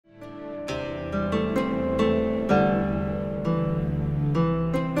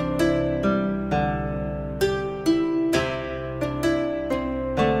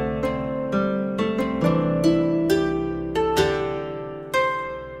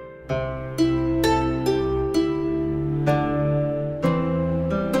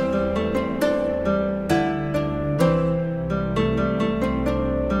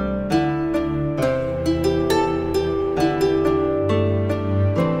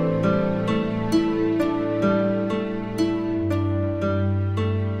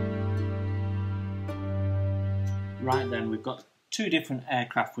Right then, we've got two different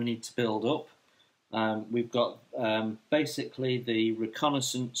aircraft we need to build up. We've got basically the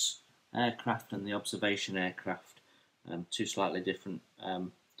reconnaissance aircraft and the observation aircraft, two slightly different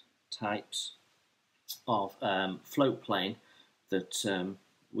types of float plane that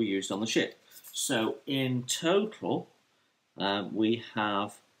we used on the ship. So in total we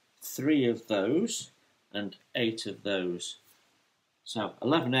have 3 of those and 8 of those. So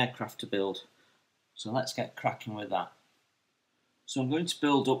 11 aircraft to build. So let's get cracking with that. So I'm going to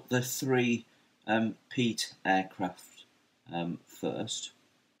build up the 3 Pete aircraft first.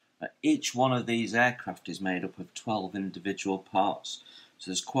 Each one of these aircraft is made up of 12 individual parts,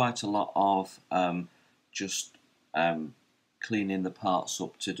 so there's quite a lot of just cleaning the parts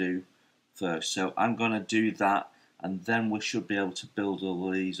up to do first. So I'm going to do that, and then we should be able to build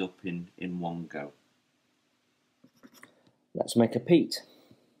all these up in one go. Let's make a Pete.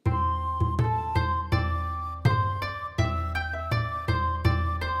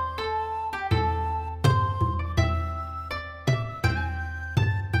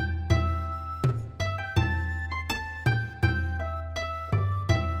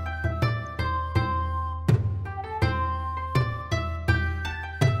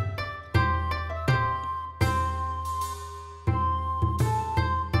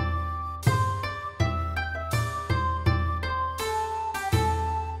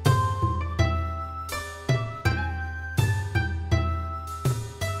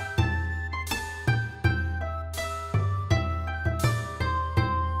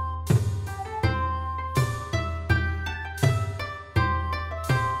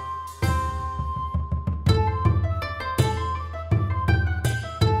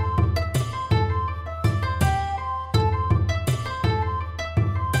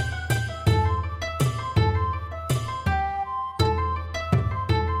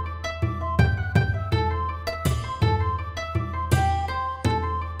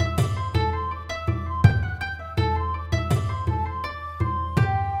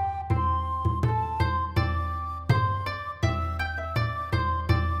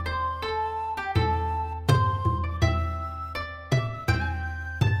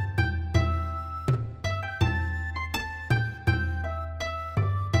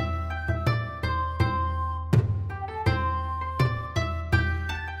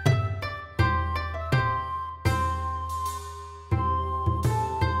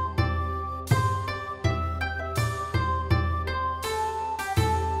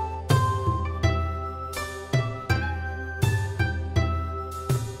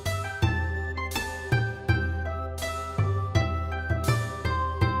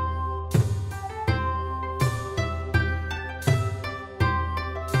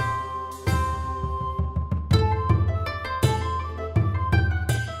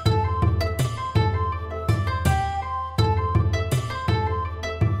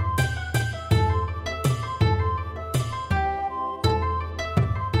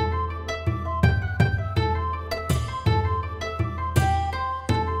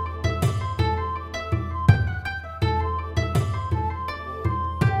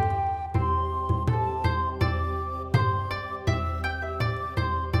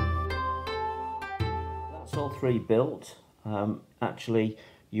 All 3 built. Actually,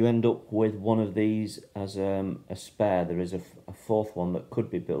 you end up with one of these as a spare. There is a 4th one that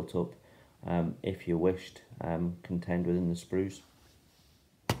could be built up if you wished, contained within the sprues.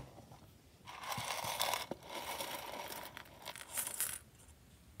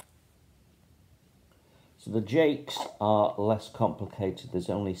 So the jakes are less complicated. There's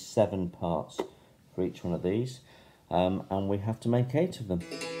only 7 parts for each one of these, and we have to make 8 of them.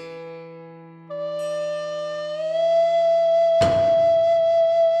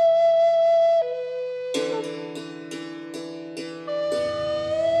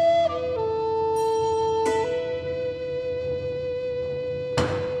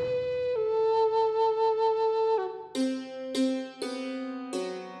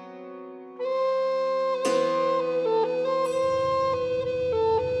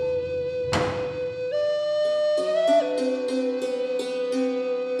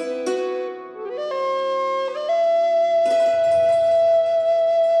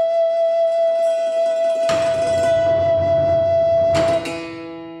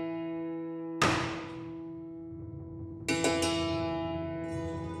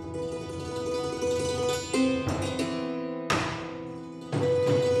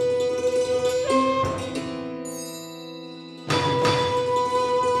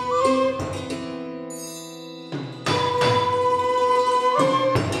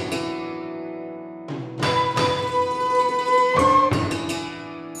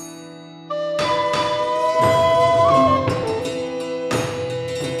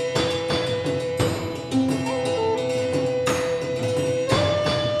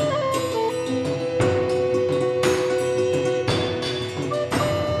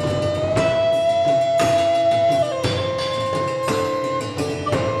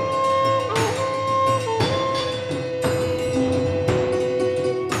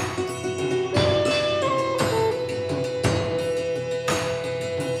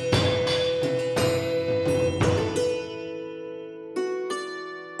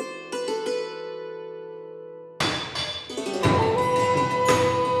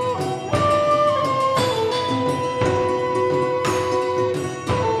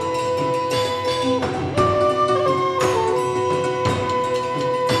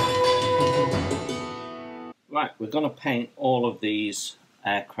 going to paint all of these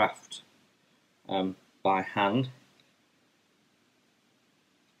aircraft by hand.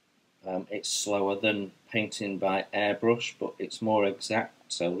 It's slower than painting by airbrush, but it's more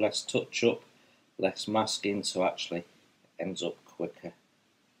exact, so less touch up, less masking, so actually it ends up quicker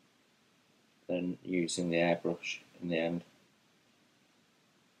than using the airbrush in the end.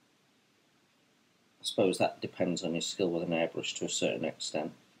 I suppose that depends on your skill with an airbrush to a certain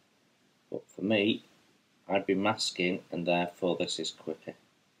extent, but for me, I'd be masking, and therefore this is quicker.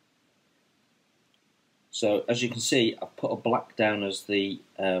 So as you can see, I've put a black down as the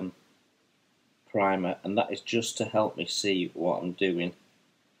primer, and that is just to help me see what I'm doing.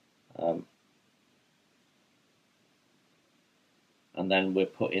 And then we're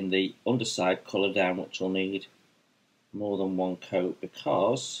putting the underside colour down, which will need more than one coat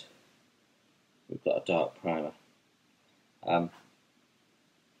because we've got a dark primer. And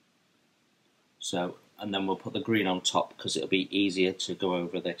then we'll put the green on top because it'll be easier to go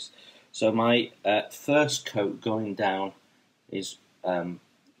over this. So my first coat going down is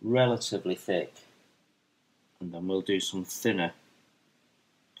relatively thick, and then we'll do some thinner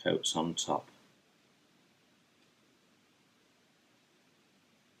coats on top.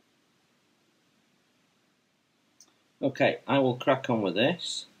 Okay, I will crack on with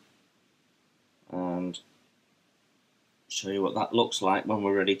this and show you what that looks like when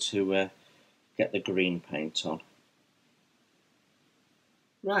we're ready to get the green paint on.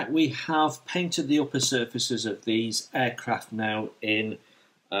 Right, we have painted the upper surfaces of these aircraft now in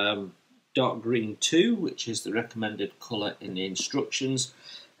dark green 2, which is the recommended colour in the instructions.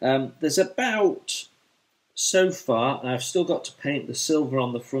 There's about, so far, and I've still got to paint the silver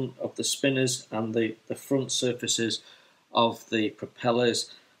on the front of the spinners and the front surfaces of the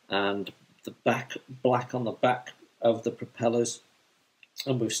propellers, and the back black on the back of the propellers,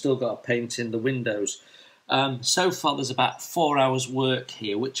 and we've still got to paint in the windows. So far there's about 4 hours work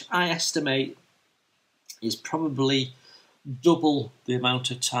here, which I estimate is probably double the amount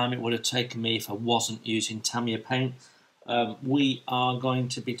of time it would have taken me if I wasn't using Tamiya paint. We are going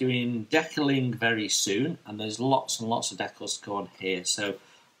to be doing decaling very soon, and there's lots and lots of decals to go on here, so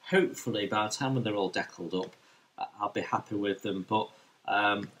hopefully by the time when they're all decaled up, I'll be happy with them. But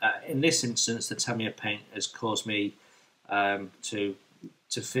in this instance, the Tamiya paint has caused me to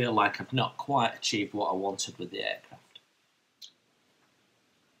feel like I've not quite achieved what I wanted with the aircraft.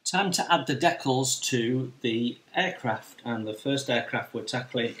 Time to add the decals to the aircraft, and the first aircraft we're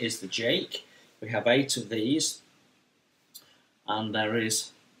tackling is the Jake. We have 8 of these, and there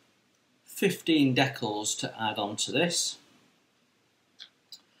is 15 decals to add onto this.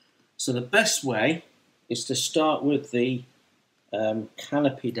 So the best way is to start with the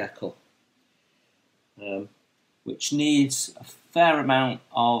canopy decal, which needs a fair amount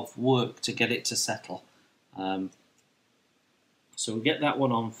of work to get it to settle. So we get that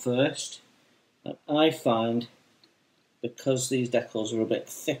one on first. And I find, because these decals are a bit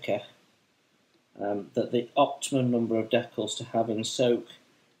thicker, that the optimum number of decals to have in soak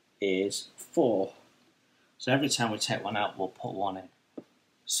is 4. So every time we take one out, we'll put one in.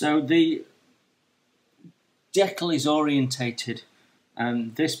 So the decal is orientated,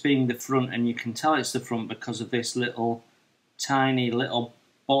 and this being the front, and you can tell it's the front because of this little tiny little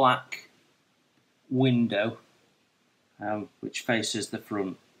black window which faces the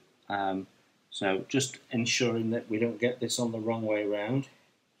front. So just ensuring that we don't get this on the wrong way round.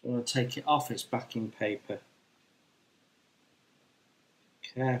 I'm going to take it off its backing paper,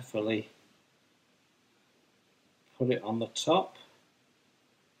 carefully put it on the top.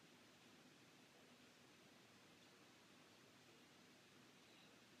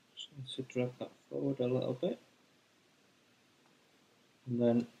 To drag that forward a little bit, and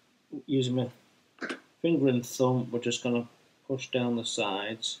then using my finger and thumb, we're just going to push down the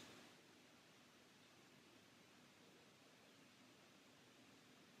sides.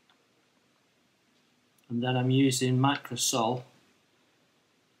 And then I'm using microsol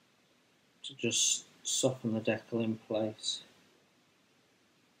to just soften the decal in place.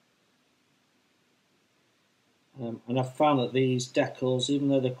 And I've found that these decals, even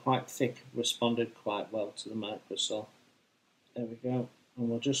though they're quite thick, have responded quite well to the microsol. There we go. And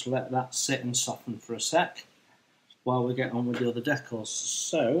we'll just let that sit and soften for a sec while we get on with the other decals.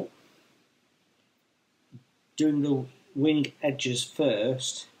 So, doing the wing edges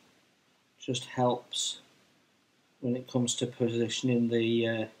first just helps when it comes to positioning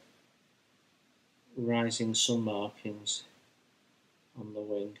the rising sun markings on the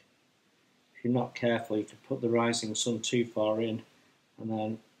wing. If you're not careful, you could put the rising sun too far in, and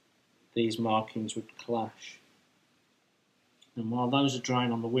then these markings would clash. And while those are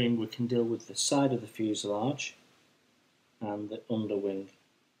drying on the wing, we can deal with the side of the fuselage. and the underwing.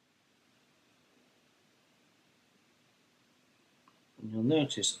 And you'll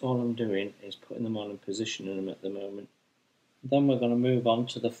notice all I'm doing is putting them on and positioning them at the moment. Then we're going to move on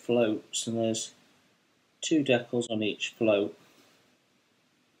to the floats, and there's 2 decals on each float.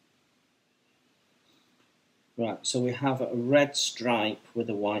 Right, so we have a red stripe with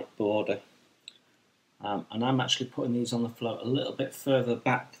a white border, and I'm actually putting these on the float a little bit further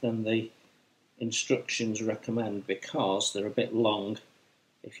back than the instructions recommend because they're a bit long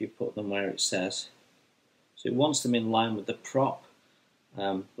if you put them where it says. So it wants them in line with the prop,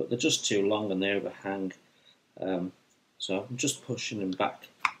 but they're just too long and they overhang. So I'm just pushing them back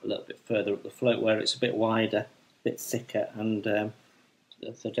a little bit further up the float where it's a bit wider, a bit thicker, and the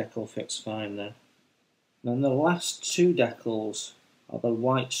decal fits fine there. And then the last 2 decals are the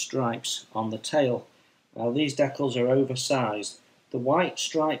white stripes on the tail. Now these decals are oversized. The white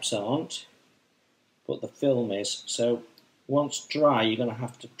stripes aren't, but the film is. So once dry, you're going to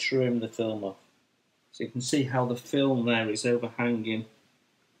have to trim the film off. So you can see how the film there is overhanging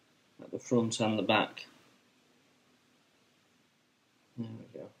at the front and the back. There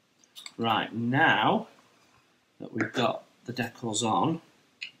we go. Right, now that we've got the decals on,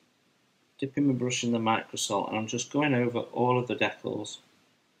 dipping my brush in the microsalt, and I'm just going over all of the decals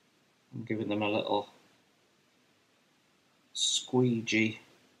and giving them a little squeegee.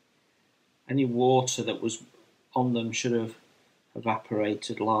 Any water that was on them should have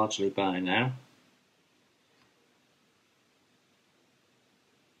evaporated largely by now.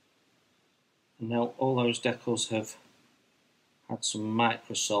 And now all those decals have had some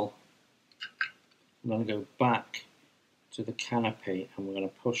microsol. I'm going to go back to the canopy and we're going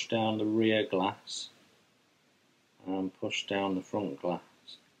to push down the rear glass and push down the front glass,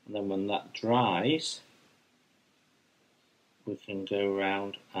 and then when that dries we can go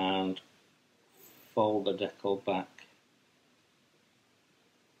around and fold the decal back,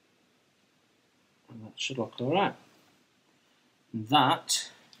 and that should look alright.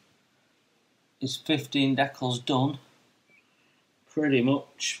 That is 15 decals done pretty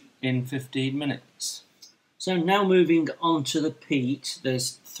much in 15 minutes. So now moving on to the peat,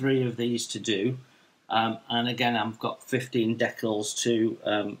 there's 3 of these to do, and again I've got 15 decals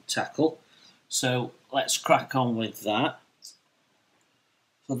to tackle, so let's crack on with that.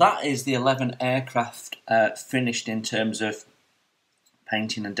 So that is the 11 aircraft finished in terms of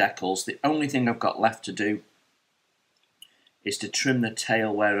painting and decals. The only thing I've got left to do is to trim the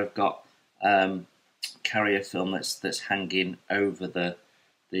tail where I've got carrier film that's hanging over the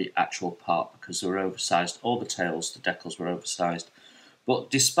actual part because they were oversized. All the tails, the decals were oversized. But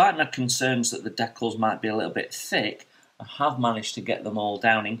despite my concerns that the decals might be a little bit thick, I have managed to get them all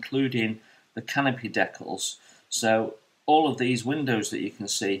down, including the canopy decals. So all of these windows that you can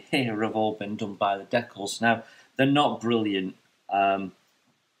see here have all been done by the decals. Now, they're not brilliant,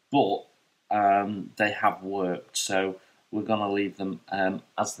 but they have worked. So we're going to leave them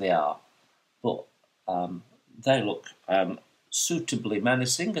as they are. But they look suitably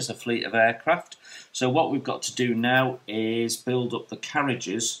menacing as a fleet of aircraft. So what we've got to do now is build up the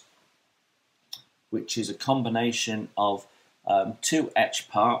carriages, which is a combination of 2 etch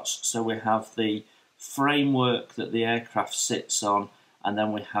parts. So we have the framework that the aircraft sits on, and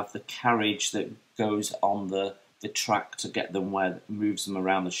then we have the carriage that goes on the track to get them where, moves them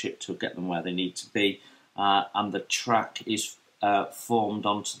around the ship to get them where they need to be, and the track is formed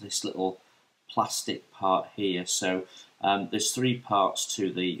onto this little plastic part here. So there's 3 parts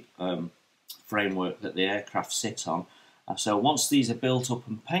to the framework that the aircraft sit on. So once these are built up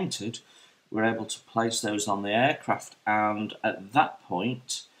and painted, we're able to place those on the aircraft, and at that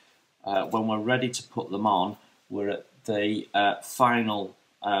point, when we're ready to put them on, we're at the final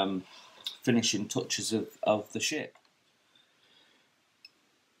finishing touches of the ship.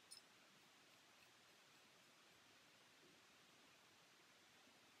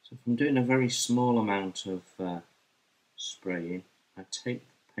 So if I'm doing a very small amount of spraying, I take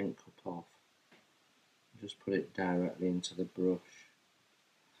the paint cup off and just put it directly into the brush.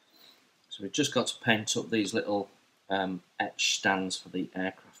 So we've just got to paint up these little etch stands for the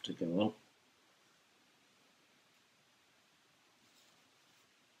aircraft to go on.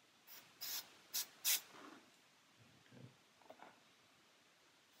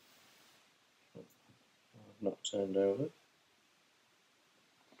 I've not turned over.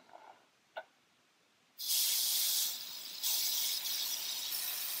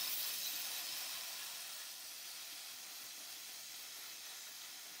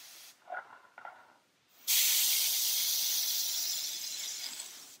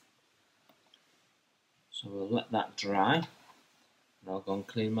 So we'll let that dry, and I'll go and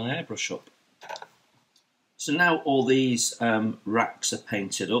clean my airbrush up. So now all these racks are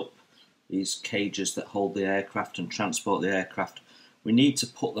painted up, these cages that hold the aircraft and transport the aircraft. We need to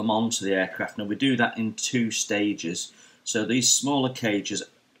put them onto the aircraft. Now we do that in 2 stages. So these smaller cages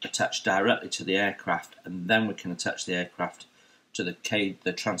attach directly to the aircraft, and then we can attach the aircraft to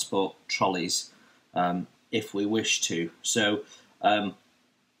the transport trolleys if we wish to. So I'm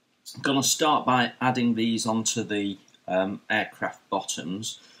going to start by adding these onto the aircraft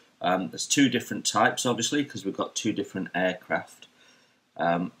bottoms. There's 2 different types, obviously, because we've got 2 different aircraft.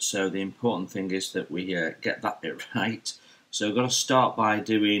 So the important thing is that we get that bit right. So we're going to start by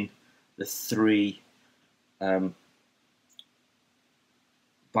doing the 3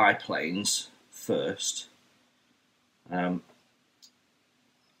 biplanes first. And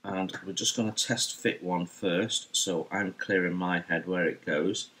we're just going to test fit one first, so I'm clearing my head where it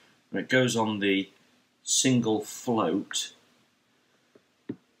goes. And it goes on the single float.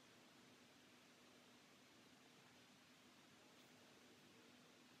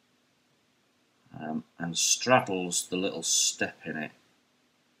 And straddles the little step in it.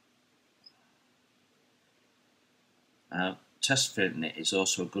 Test fitting it is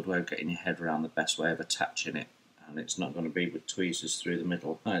also a good way of getting your head around the best way of attaching it, and it's not going to be with tweezers through the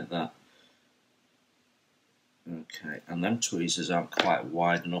middle like that. Okay, and them tweezers aren't quite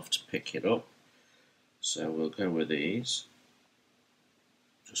wide enough to pick it up, so we'll go with these,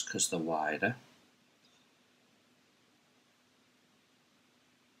 just because they're wider.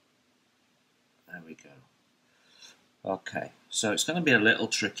 There we go. Okay, so it's going to be a little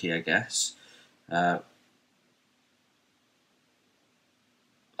tricky, I guess.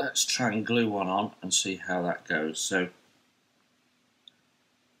 Let's try and glue one on and see how that goes. So I'm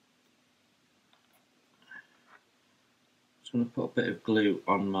going to put a bit of glue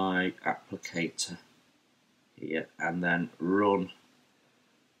on my applicator here and then run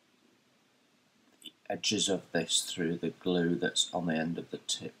the edges of this through the glue that's on the end of the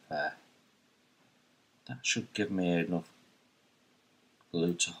tip there. That should give me enough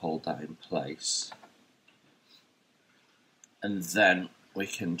glue to hold that in place. And then we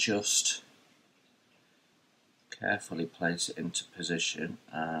can just carefully place it into position,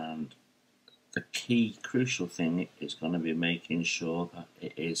 and the key crucial thing is going to be making sure that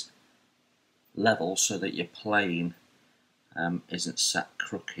it is level so that your plane isn't sat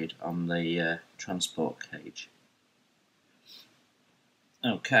crooked on the transport cage.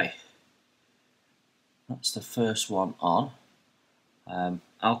 Okay, that's the first one on.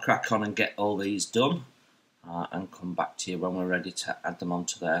 I'll crack on and get all these done and come back to you when we're ready to add them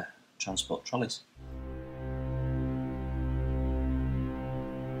onto their transport trolleys.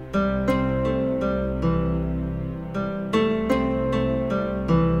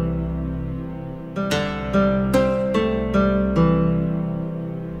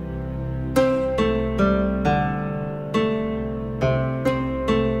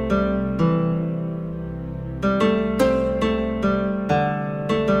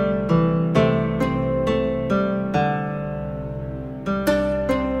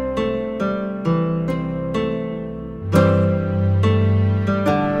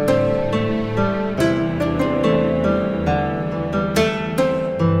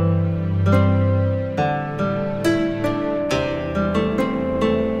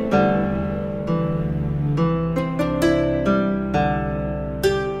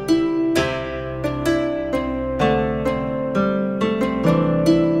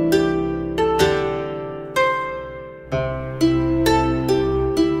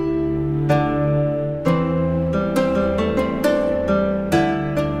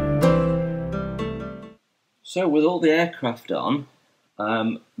 So with all the aircraft on,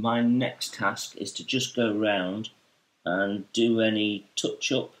 my next task is to just go round and do any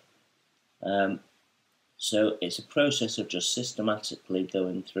touch-up. So it's a process of just systematically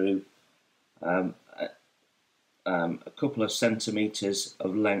going through a couple of centimetres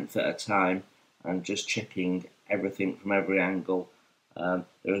of length at a time and just checking everything from every angle. There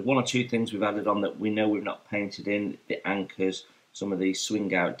are 1 or 2 things we've added on that we know we've not painted in, the anchors, some of these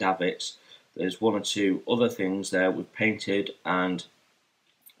swing out davits. There's 1 or 2 other things there we've painted, and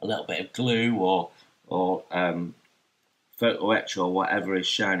a little bit of glue or photo etch or whatever is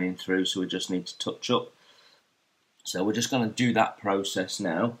shining through, so we just need to touch up. So we're just going to do that process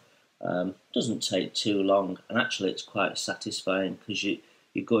now. Doesn't take too long, and actually it's quite satisfying because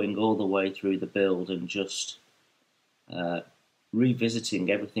you're going all the way through the build and just revisiting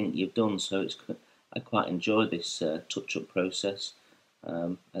everything you've done. So I quite enjoy this touch-up process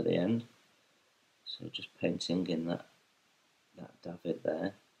at the end. So just painting in that davit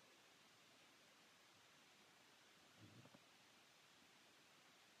there.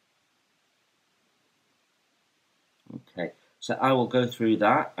 Okay, so I will go through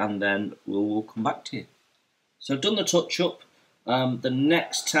that and then we'll come back to you. So I've done the touch-up. The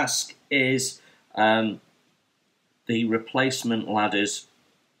next task is the replacement ladders.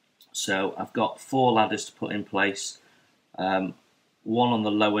 So I've got 4 ladders to put in place, one on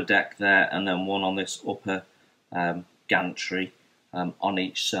the lower deck there and then one on this upper gantry on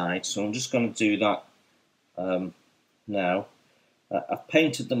each side. So I'm just going to do that now. I've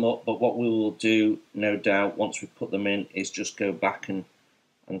painted them up, but what we will do, no doubt, once we put them in, is just go back and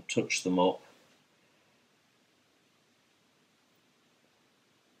touch them up.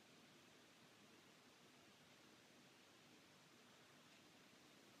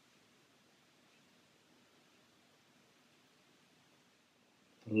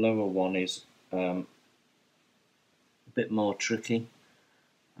 The lower one is a bit more tricky.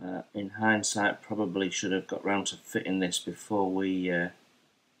 In hindsight, probably should have got round to fitting this before we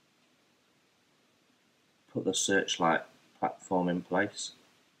put the searchlight platform in place.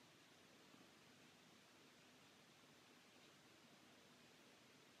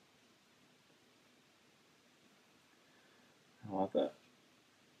 However,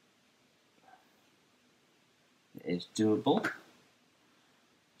 it is doable.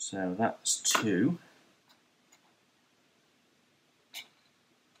 So that's 2.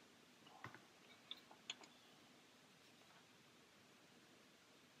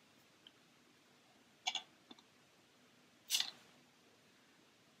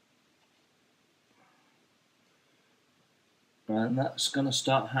 And that's going to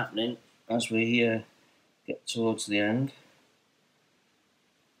start happening as we get towards the end.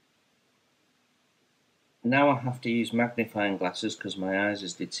 Now I have to use magnifying glasses because my eyes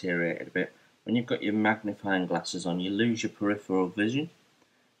has deteriorated a bit. When you've got your magnifying glasses on, you lose your peripheral vision.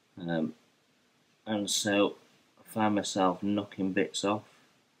 And so I find myself knocking bits off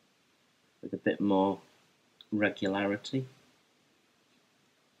with a bit more regularity.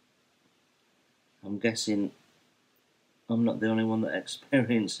 I'm guessing I'm not the only one that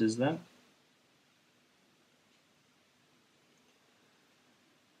experiences that.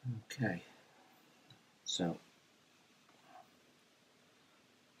 Okay, so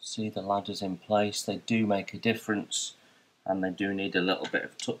see the ladders in place, they do make a difference and they do need a little bit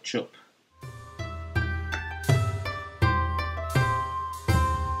of touch up.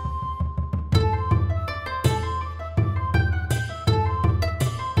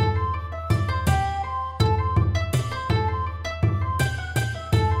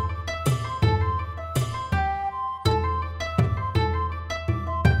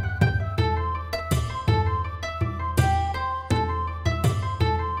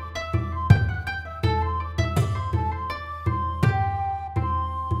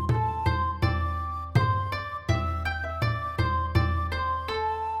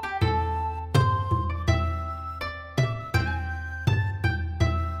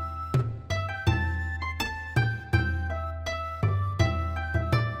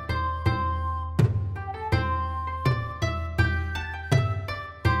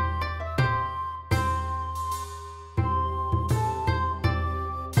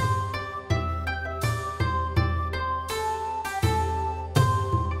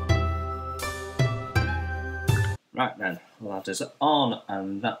 Right then, ladders are on,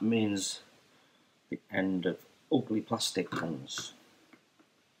 and that means the end of ugly plastic ones.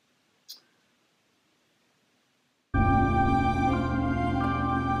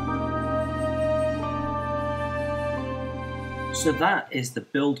 So that is the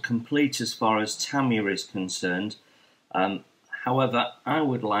build complete as far as Tamiya is concerned. However, I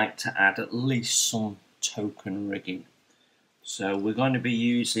would like to add at least some token rigging. So we're going to be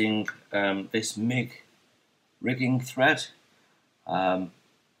using this MIG rigging thread,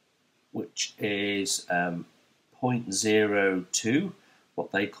 which is 0.02,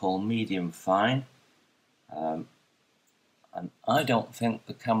 what they call medium fine. And I don't think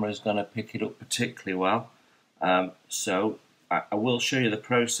the camera is going to pick it up particularly well. So I will show you the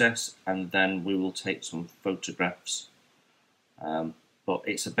process and then we will take some photographs. But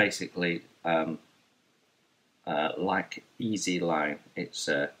it's basically like easy line. It's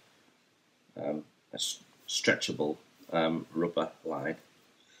a stretchable rubber line.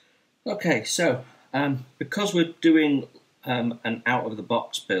 Okay, so because we're doing an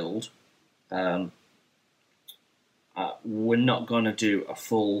out-of-the-box build, we're not going to do a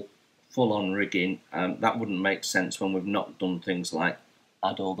full-on rigging. That wouldn't make sense when we've not done things like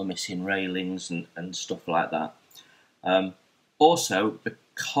add all the missing railings and stuff like that. Also,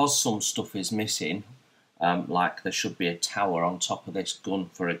 because some stuff is missing, like there should be a tower on top of this gun,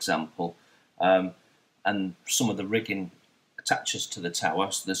 for example, and some of the rigging attaches to the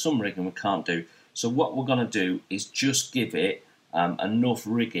tower, so there's some rigging we can't do. So what we're going to do is just give it enough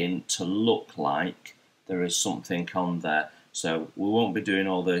rigging to look like there is something on there. So we won't be doing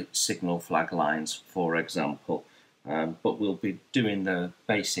all the signal flag lines, for example, but we'll be doing the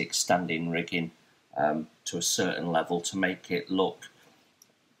basic standing rigging to a certain level to make it look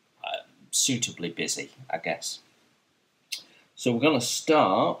suitably busy, I guess. So we're going to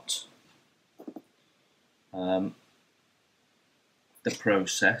start the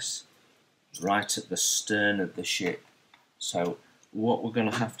process right at the stern of the ship. So what we're going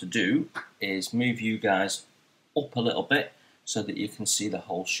to have to do is move you guys up a little bit so that you can see the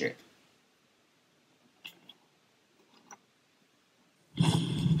whole ship.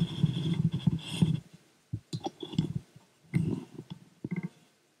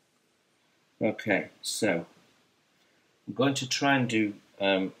 Okay, so I'm going to try and do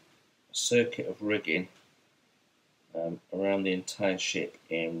a circuit of rigging around the entire ship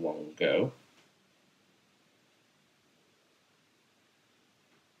in one go.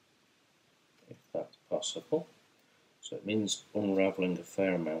 If that's possible. So it means unravelling a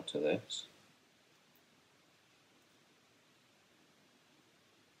fair amount of this.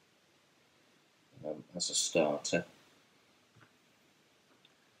 As a starter.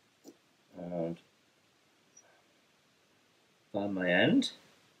 And find my end.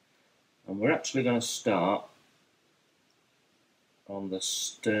 And we're actually going to start on the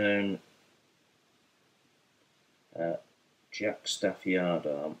stern jackstaff yard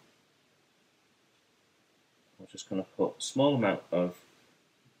arm. I'm just going to put a small amount of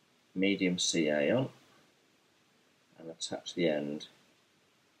medium CA on and attach the end.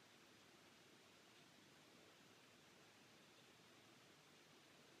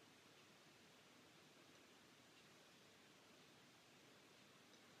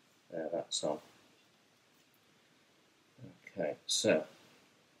 There, that's on. Okay, so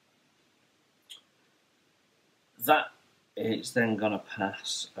that is then going to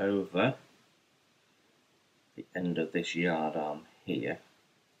pass over the end of this yard arm here.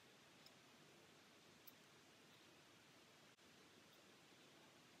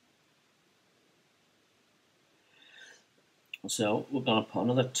 So we're going to put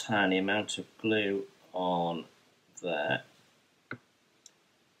another tiny amount of glue on there.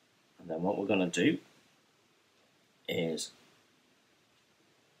 And then what we're going to do is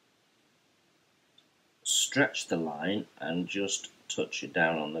stretch the line and just touch it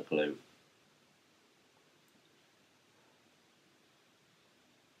down on the glue.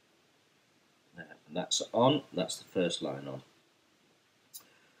 There, and that's on, that's the first line on.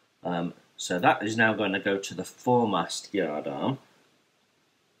 So that is now going to go to the foremast yard arm.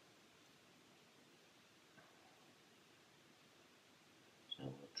 So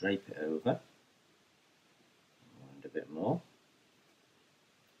we'll drape it over, wind a bit more.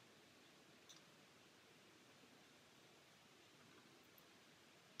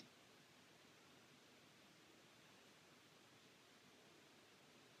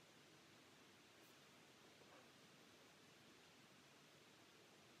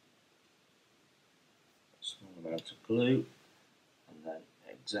 Small amount of glue, and then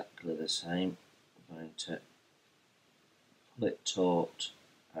exactly the same, we're going to pull it taut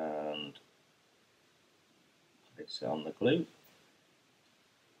and place it on the glue.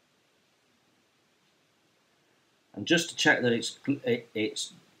 And just to check that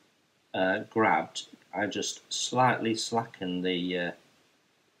it's grabbed, I just slightly slacken the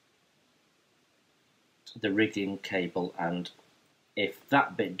rigging cable, and if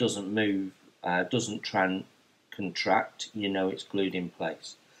that bit doesn't move, doesn't try and contract, you know it's glued in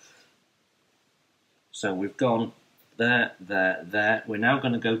place. So we've gone there, there, there. We're now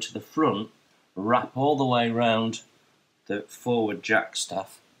going to go to the front, wrap all the way around the forward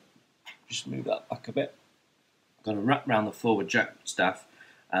jackstaff. Just move that back a bit. I'm going to wrap around the forward jackstaff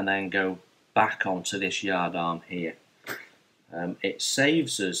and then go back onto this yard arm here. It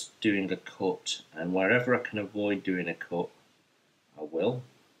saves us doing a cut, and wherever I can avoid doing a cut, I will.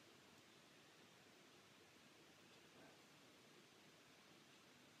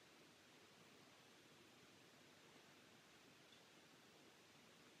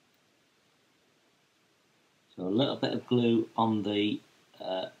 So a little bit of glue on the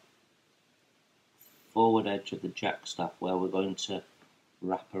forward edge of the jackstaff where we're going to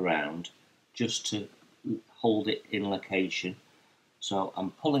wrap around, just to hold it in location. So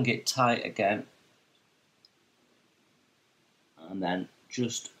I'm pulling it tight again, and then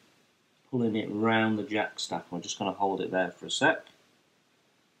just pulling it round the jackstaff. We're just going to hold it there for a sec.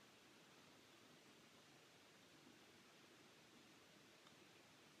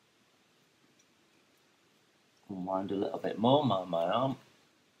 Unwind a little bit more my arm.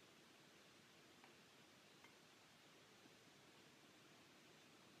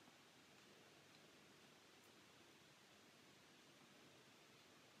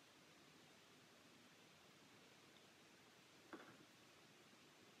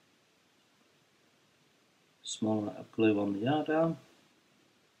 Small amount of glue on the yardarm.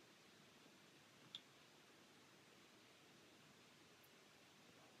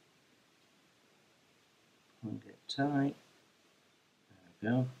 And get tight. There we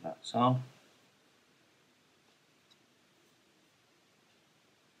go, that's on.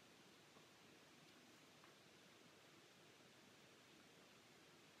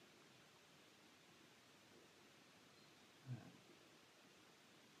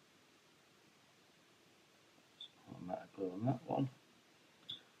 Small amount of glue on that one.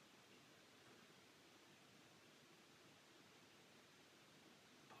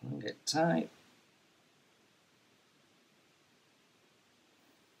 Pull and get tight.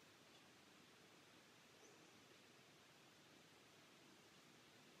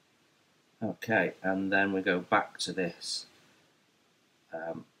 Okay, and then we go back to this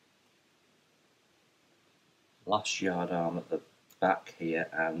last yardarm at the back here,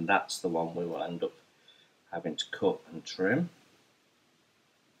 and that's the one we will end up having to cut and trim.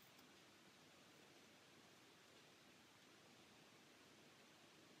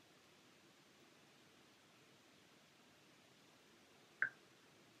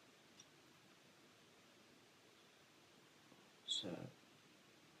 So,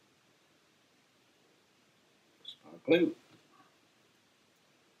 glue.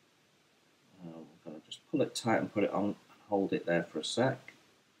 We're going to just pull it tight and put it on and hold it there for a sec.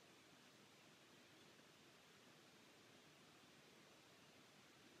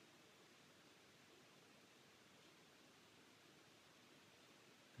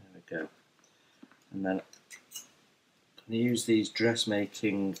 There we go. And then I'm going to use these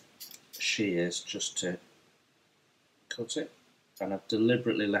dressmaking shears just to cut it, and I've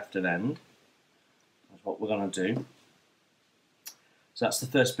deliberately left an end. That's what we're going to do. So that's the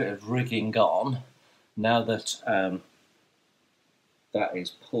first bit of rigging on. Now that that is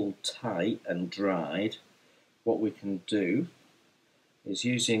pulled tight and dried, what we can do is,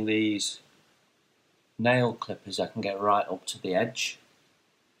 using these nail clippers, I can get right up to the edge.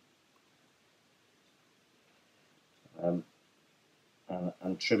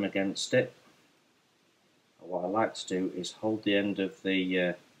 And trim against it. What I like to do is hold the end of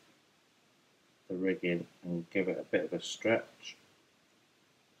the rigging and give it a bit of a stretch,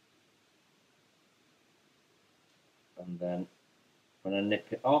 and then when I nip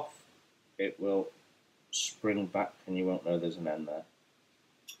it off, it will spring back and you won't know there's an end there.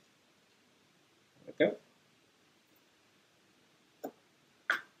 There we go.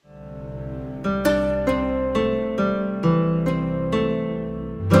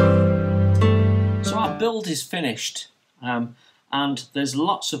 Build is finished, and there's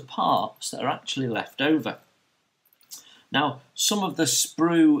lots of parts that are actually left over. Now, some of the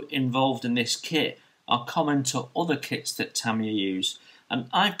sprue involved in this kit are common to other kits that Tamiya use, and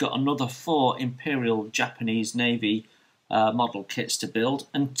I've got another 4 Imperial Japanese Navy model kits to build,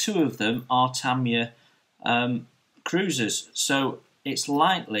 and 2 of them are Tamiya cruisers, so it's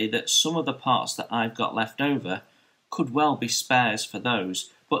likely that some of the parts that I've got left over could well be spares for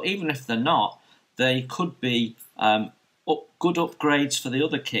those, but even if they're not, they could be good upgrades for the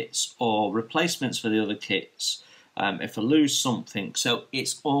other kits or replacements for the other kits if I lose something, so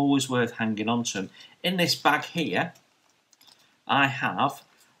it's always worth hanging on to them. In this bag here, I have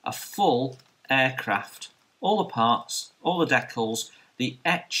a full aircraft, all the parts, all the decals, the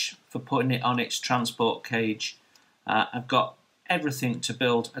etch for putting it on its transport cage. I've got everything to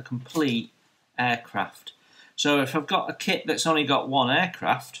build a complete aircraft. So if I've got a kit that's only got 1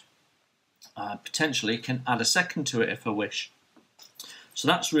 aircraft, potentially can add a second to it if I wish. So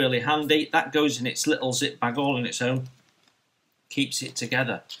that's really handy. That goes in its little zip bag all on its own, keeps it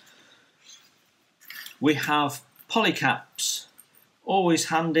together. We have polycaps, always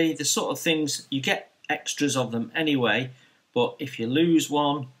handy. The sort of things, you get extras of them anyway, but if you lose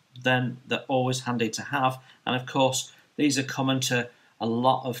one, then they're always handy to have. And of course, these are common to a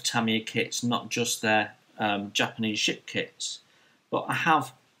lot of Tamiya kits, not just their Japanese ship kits. But I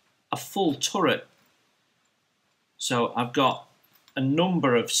have a full turret, so I've got a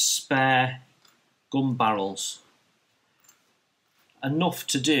number of spare gun barrels, enough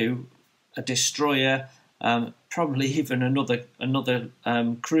to do a destroyer, probably even another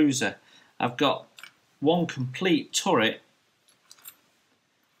cruiser. I've got 1 complete turret,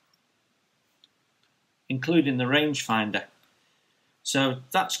 including the rangefinder, so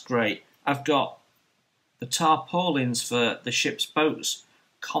that's great. I've got the tarpaulins for the ship's boats,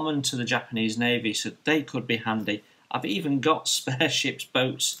 common to the Japanese Navy, so they could be handy. I've even got spare ship's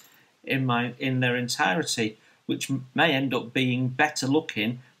boats in their entirety, which may end up being better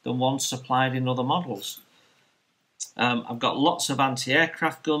looking than ones supplied in other models. I've got lots of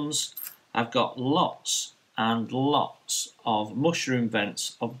anti-aircraft guns. I've got lots and lots of mushroom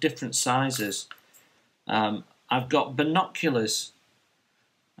vents of different sizes. I've got binoculars,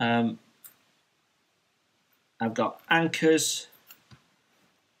 I've got anchors,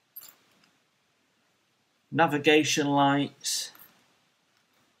 navigation lights,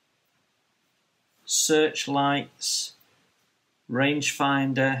 searchlights,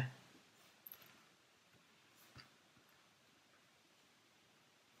 rangefinder,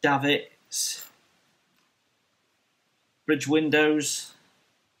 davits, bridge windows,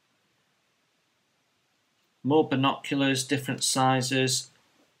 more binoculars, different sizes.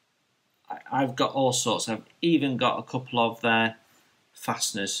 I've got all sorts. I've even got a couple of their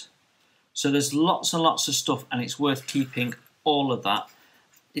fasteners. So there's lots and lots of stuff, and it's worth keeping all of that.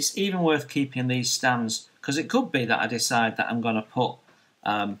 It's even worth keeping these stands, because it could be that I decide that I'm going to put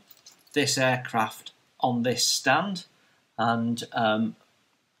this aircraft on this stand and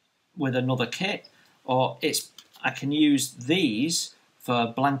with another kit, or I can use these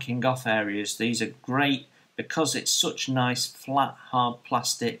for blanking off areas. These are great because it's such nice flat hard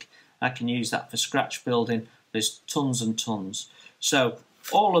plastic. I can use that for scratch building. There's tons and tons. So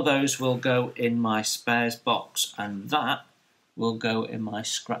all of those will go in my spares box, and that will go in my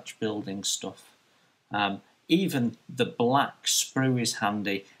scratch building stuff. Even the black sprue is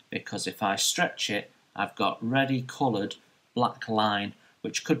handy, because if I stretch it, I've got ready coloured black line,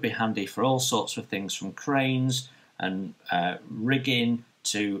 which could be handy for all sorts of things, from cranes and rigging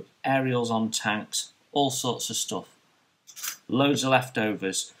to aerials on tanks, all sorts of stuff. Loads of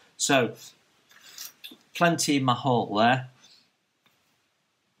leftovers. So plenty in my haul there.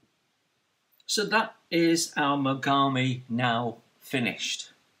 So that is our Mogami now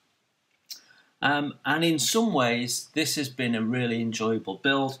finished. And in some ways this has been a really enjoyable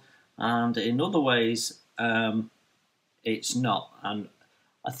build, and in other ways it's not. And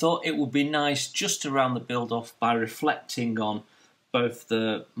I thought it would be nice just to round the build off by reflecting on both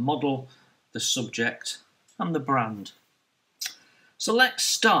the model, the subject and the brand. So let's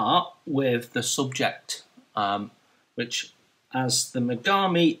start with the subject, which, as the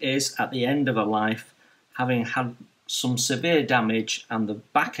Mogami is at the end of her life, having had some severe damage and the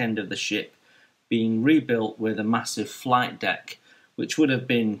back end of the ship being rebuilt with a massive flight deck, which would have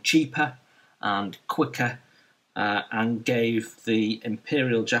been cheaper and quicker and gave the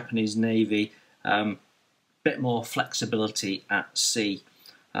Imperial Japanese Navy a bit more flexibility at sea.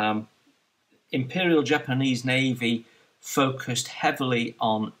 Imperial Japanese Navy focused heavily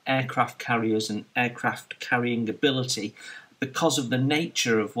on aircraft carriers and aircraft carrying ability because of the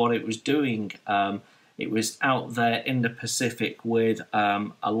nature of what it was doing. It was out there in the Pacific with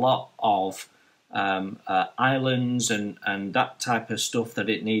a lot of islands and that type of stuff that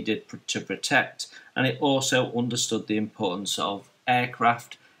it needed to protect, and it also understood the importance of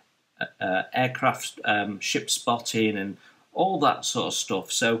aircraft, ship spotting and all that sort of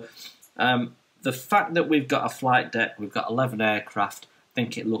stuff. So the fact that we've got a flight deck, we've got 11 aircraft, I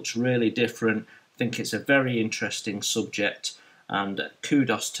think it looks really different. I think it's a very interesting subject, and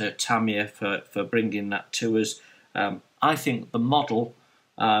kudos to Tamiya for bringing that to us. I think the model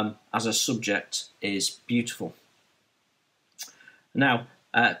as a subject is beautiful. Now,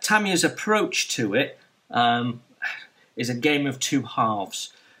 Tamiya's approach to it is a game of two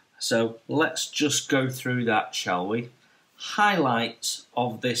halves. So let's just go through that, shall we? Highlights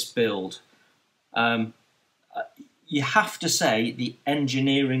of this build. You have to say the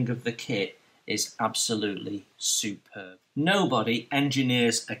engineering of the kit is absolutely superb. Nobody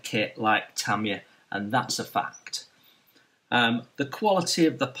engineers a kit like Tamiya, and that's a fact. The quality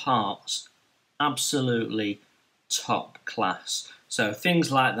of the parts, absolutely top class. So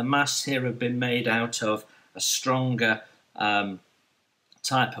things like the masts here have been made out of a stronger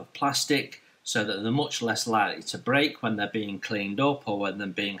type of plastic, so that they're much less likely to break when they're being cleaned up or when they're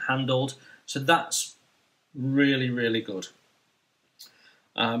being handled. So that's really, really good.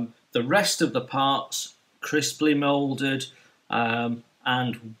 The rest of the parts, crisply moulded,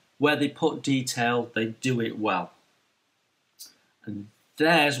 and where they put detail, they do it well. And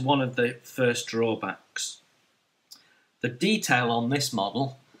there's one of the first drawbacks. The detail on this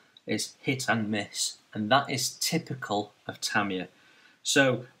model is hit and miss, and that is typical of Tamiya.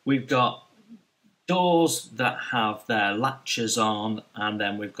 So we've got doors that have their latches on, and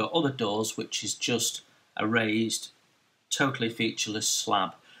then we've got other doors which is just a raised, totally featureless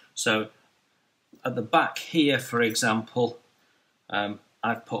slab. So at the back here, for example,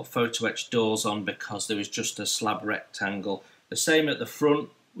 I've put photo etched doors on because there was just a slab rectangle. The same at the front,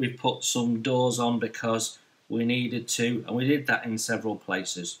 we've put some doors on because we needed to, and we did that in several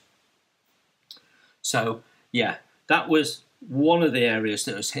places. So yeah, that was one of the areas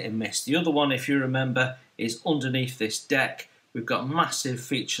that was hit and miss. The other one, if you remember, is underneath this deck. We've got massive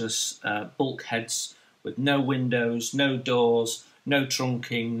featureless bulkheads with no windows, no doors, no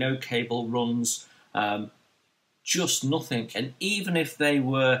trunking, no cable runs, just nothing. And even if they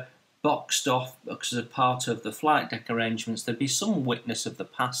were boxed off because of part of the flight deck arrangements, there'd be some witness of the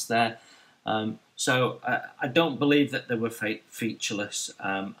past there. So I don't believe that they were featureless,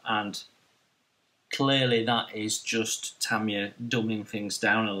 and clearly that is just Tamiya dumbing things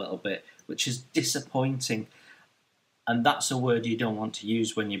down a little bit, which is disappointing. And that's a word you don't want to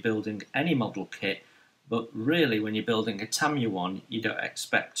use when you're building any model kit, but really when you're building a Tamiya one, you don't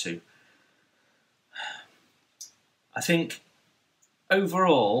expect to. I think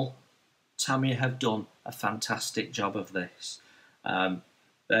overall, Tamiya have done a fantastic job of this.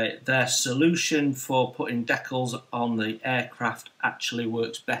 Their solution for putting decals on the aircraft actually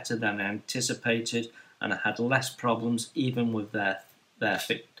works better than anticipated, and I had less problems even with their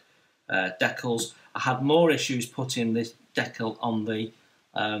decals. I had more issues putting this decal on the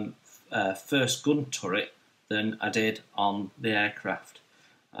first gun turret than I did on the aircraft.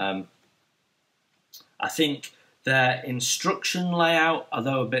 I think their instruction layout,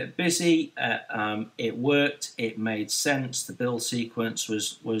 although a bit busy, it worked, it made sense, the build sequence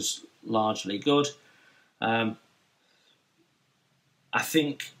was largely good. I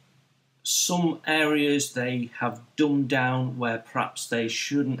think some areas they have dumbed down where perhaps they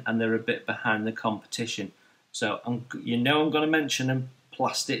shouldn't, and they're a bit behind the competition. So I'm going to mention them,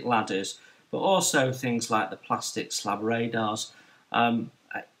 plastic ladders, but also things like the plastic slab radars.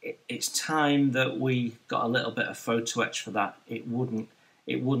 It's time that we got a little bit of photo etch for that. It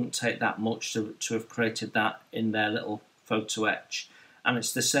wouldn't take that much to have created that in their little photo etch. And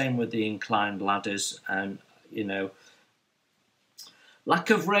it's the same with the inclined ladders. And lack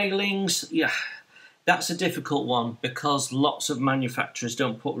of railings, yeah, that's a difficult one because lots of manufacturers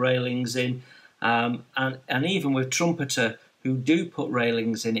don't put railings in, and even with Trumpeter, who do put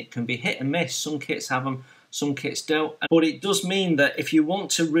railings in, it can be hit and miss. Some kits have them, some kits don't. But it does mean that if you want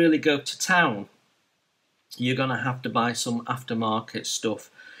to really go to town, you're going to have to buy some aftermarket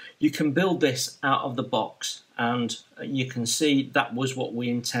stuff. You can build this out of the box, and you can see that was what we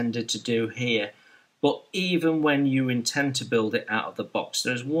intended to do here. But even when you intend to build it out of the box,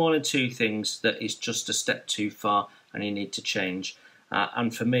 there's one or two things that is just a step too far and you need to change.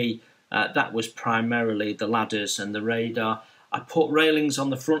 And for me, that was primarily the ladders and the radar. I put railings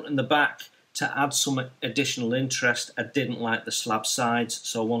on the front and the back to add some additional interest. I didn't like the slab sides,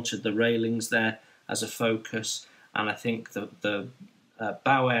 so I wanted the railings there as a focus. And I think the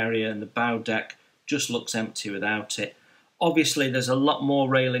bow area and the bow deck just looks empty without it. Obviously, there's a lot more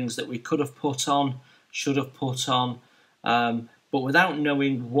railings that we could have put on, should have put on, but without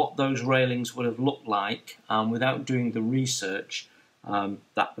knowing what those railings would have looked like, without doing the research,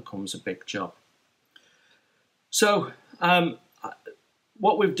 that becomes a big job. So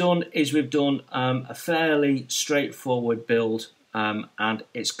what we've done is we've done a fairly straightforward build, and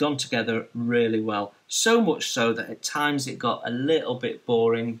it's gone together really well. So much so that at times it got a little bit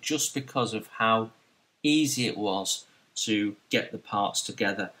boring just because of how easy it was to get the parts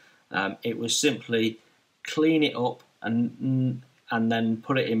together. It was simply clean it up and then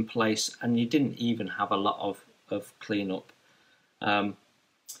put it in place, and you didn't even have a lot of clean up.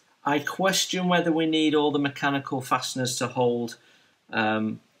 I question whether we need all the mechanical fasteners to hold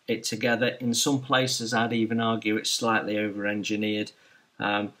it together. In some places I'd even argue it's slightly over-engineered,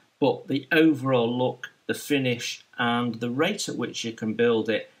 but the overall look, the finish and the rate at which you can build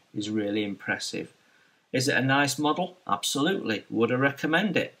it is really impressive. Is it a nice model? Absolutely. Would I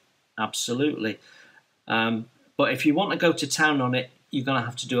recommend it? Absolutely. But if you want to go to town on it, you're going to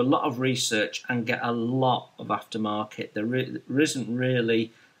have to do a lot of research and get a lot of aftermarket. There isn't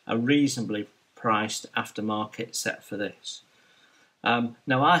really a reasonably priced aftermarket set for this.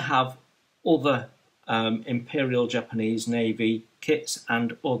 Now I have other Imperial Japanese Navy kits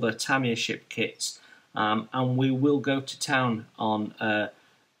and other Tamiya ship kits, and we will go to town on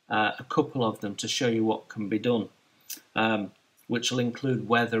a couple of them to show you what can be done, which will include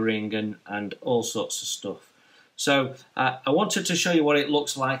weathering and all sorts of stuff. So I wanted to show you what it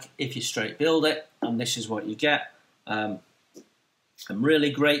looks like if you straight build it, and this is what you get. I'm really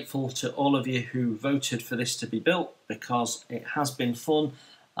grateful to all of you who voted for this to be built, because it has been fun,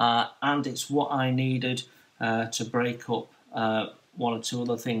 and it's what I needed to break up one or two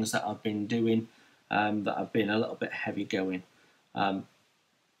other things that I've been doing that have been a little bit heavy going.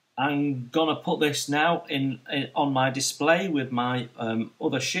 I'm gonna put this now on my display with my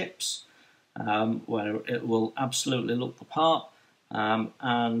other ships, where it will absolutely look the part,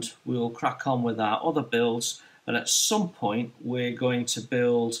 and we'll crack on with our other builds. But at some point we're going to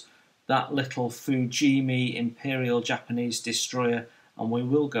build that little Fujimi Imperial Japanese destroyer, and we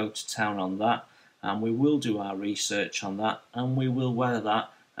will go to town on that, and we will do our research on that, and we will wear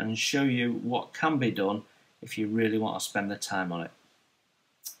that and show you what can be done if you really want to spend the time on it.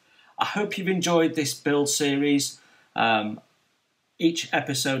 I hope you've enjoyed this build series. Each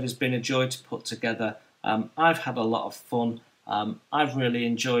episode has been a joy to put together. I've had a lot of fun. I've really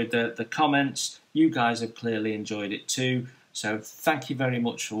enjoyed the comments. You guys have clearly enjoyed it too. So thank you very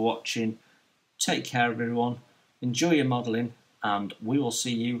much for watching. Take care, everyone. Enjoy your modelling, and we will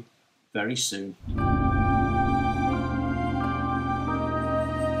see you very soon.